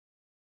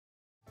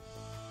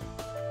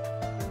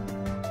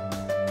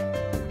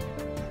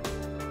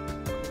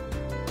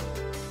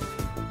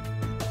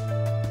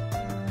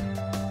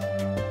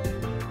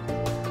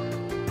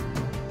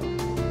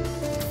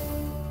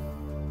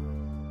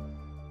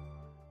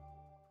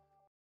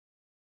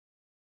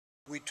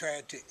we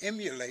tried to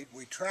emulate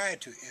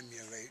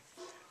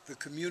the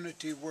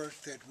community work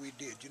that we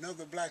did. You know,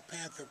 the Black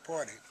Panther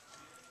Party,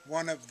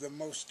 one of the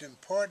most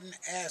important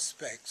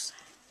aspects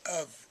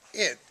of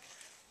it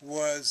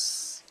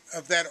was,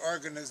 of that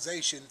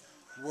organization,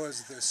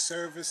 was the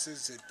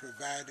services it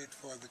provided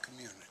for the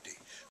community.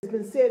 It's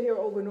been said here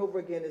over and over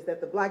again is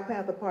that the Black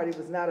Panther Party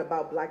was not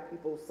about black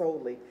people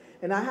solely.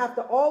 And I have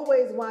to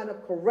always wind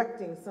up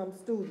correcting some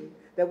student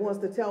that wants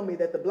to tell me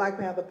that the Black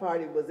Panther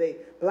Party was a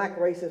black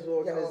racist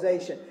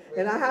organization.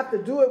 And I have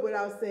to do it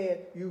without saying,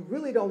 you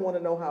really don't want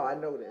to know how I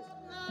know this.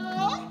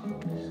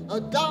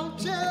 Don't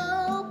you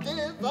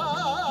give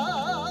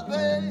up,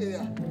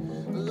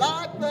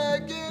 like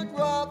they get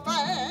rough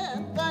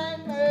and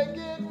then they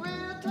get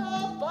real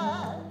tough.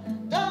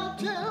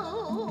 Don't you,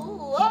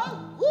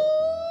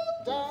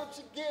 don't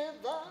you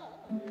give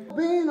up.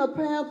 Being a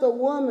Panther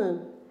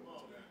woman,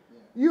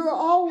 you were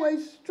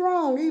always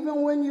strong,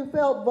 even when you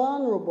felt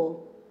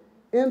vulnerable.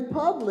 In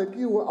public,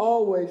 you were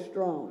always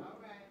strong.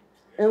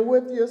 And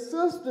with your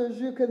sisters,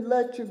 you could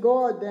let your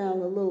guard down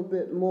a little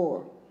bit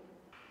more.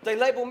 They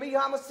label me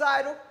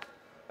homicidal.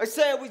 They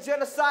say we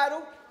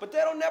genocidal, but they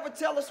don't never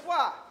tell us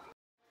why.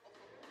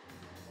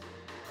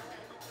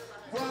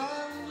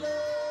 One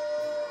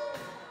love,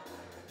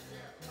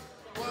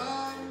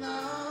 one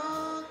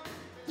love,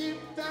 give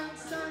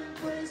thanks and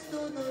praise to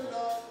the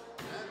Lord,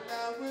 and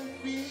I will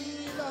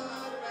feel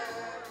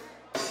alright.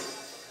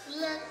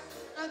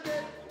 Let's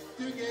get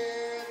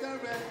together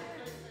and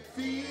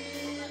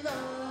feel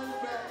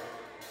alright.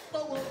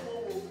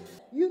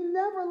 You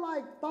never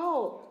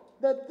thought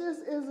that this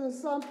isn't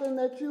something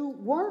that you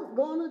weren't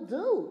gonna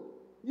do.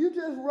 You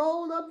just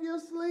rolled up your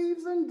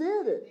sleeves and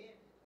did it.